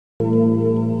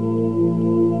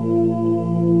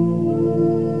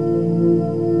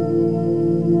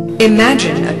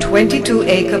Imagine a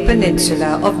 22-acre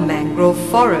peninsula of mangrove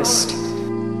forest.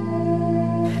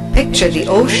 Picture the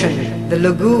ocean, the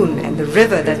lagoon and the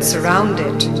river that surround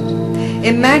it.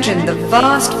 Imagine the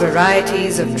vast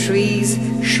varieties of trees,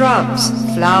 shrubs,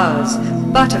 flowers,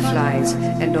 butterflies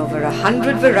and over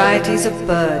 100 varieties of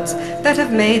birds that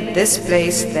have made this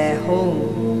place their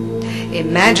home.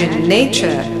 Imagine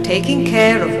nature taking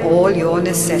care of all your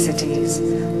necessities.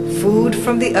 Food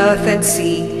from the earth and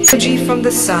sea, energy from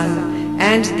the sun,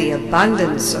 and the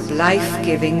abundance of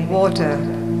life-giving water.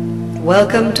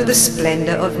 Welcome to the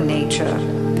splendor of nature.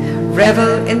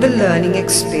 Revel in the learning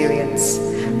experience.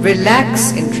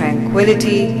 Relax in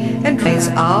tranquility and raise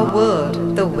our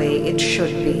world the way it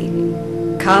should be.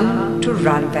 Come to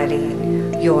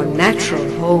Ranweli, your natural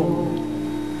home.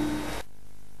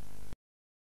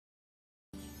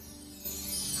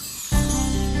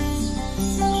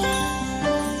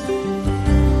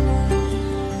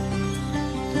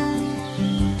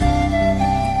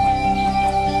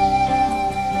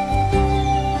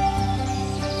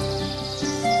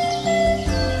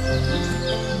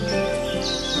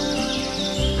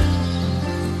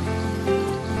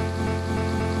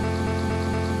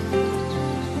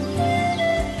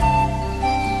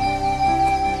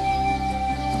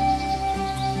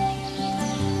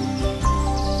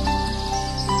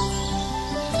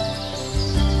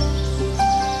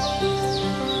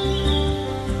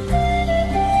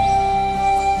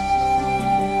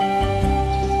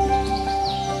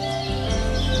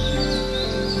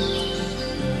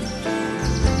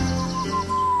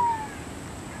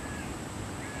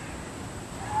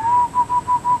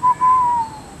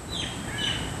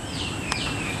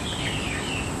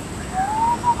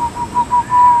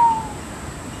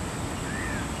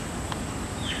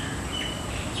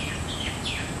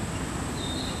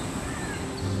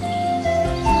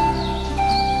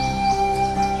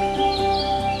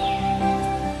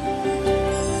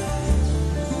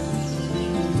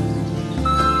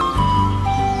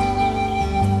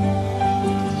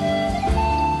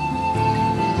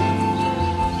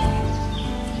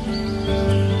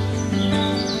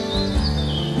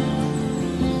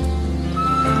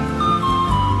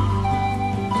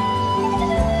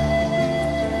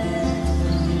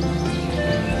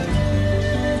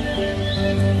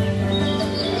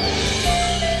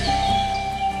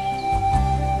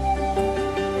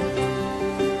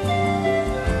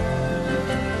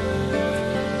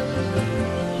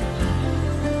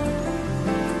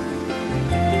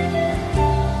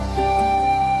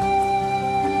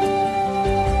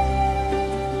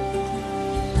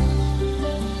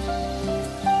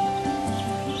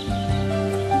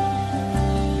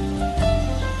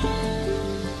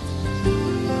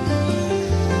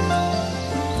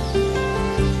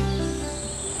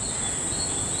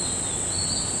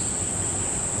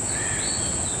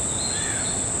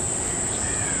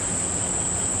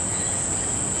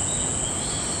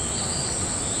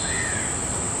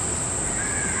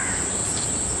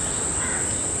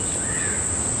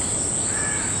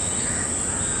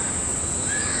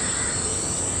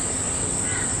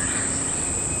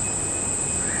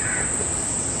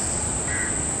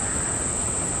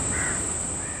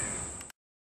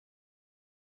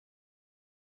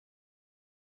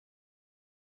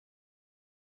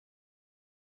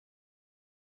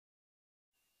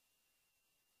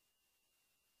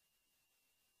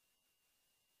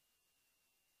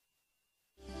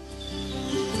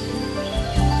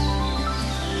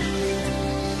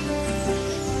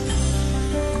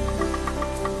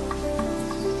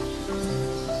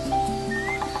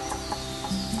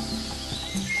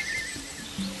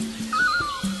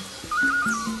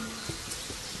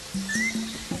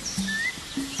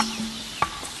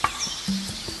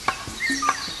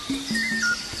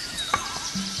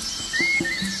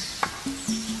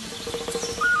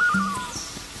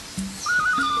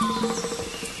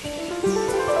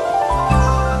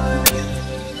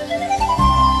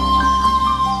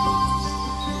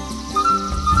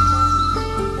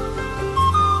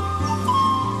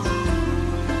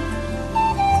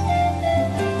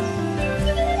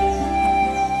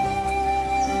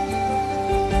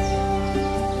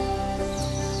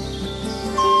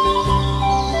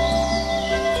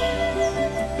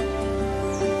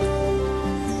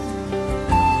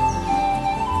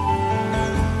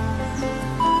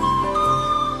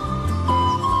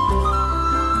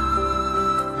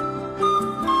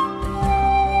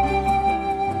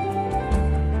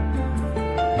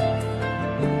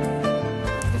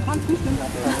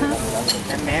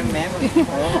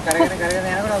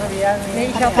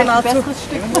 Ich hatte mal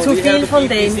zu viel von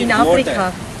dem in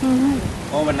Afrika.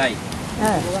 overnight.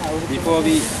 Before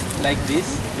we like this,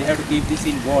 we have to keep this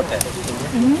in water,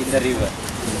 in the river.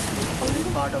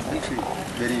 Part of this is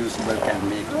very usable, can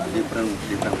make different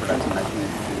production. I think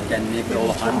it can make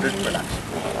over 100 products.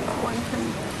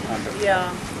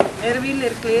 Ja, will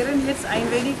erklären jetzt ein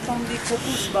wenig von die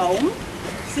Kokosbaum.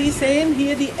 Sie sehen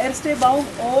hier die erste Baum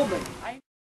oben.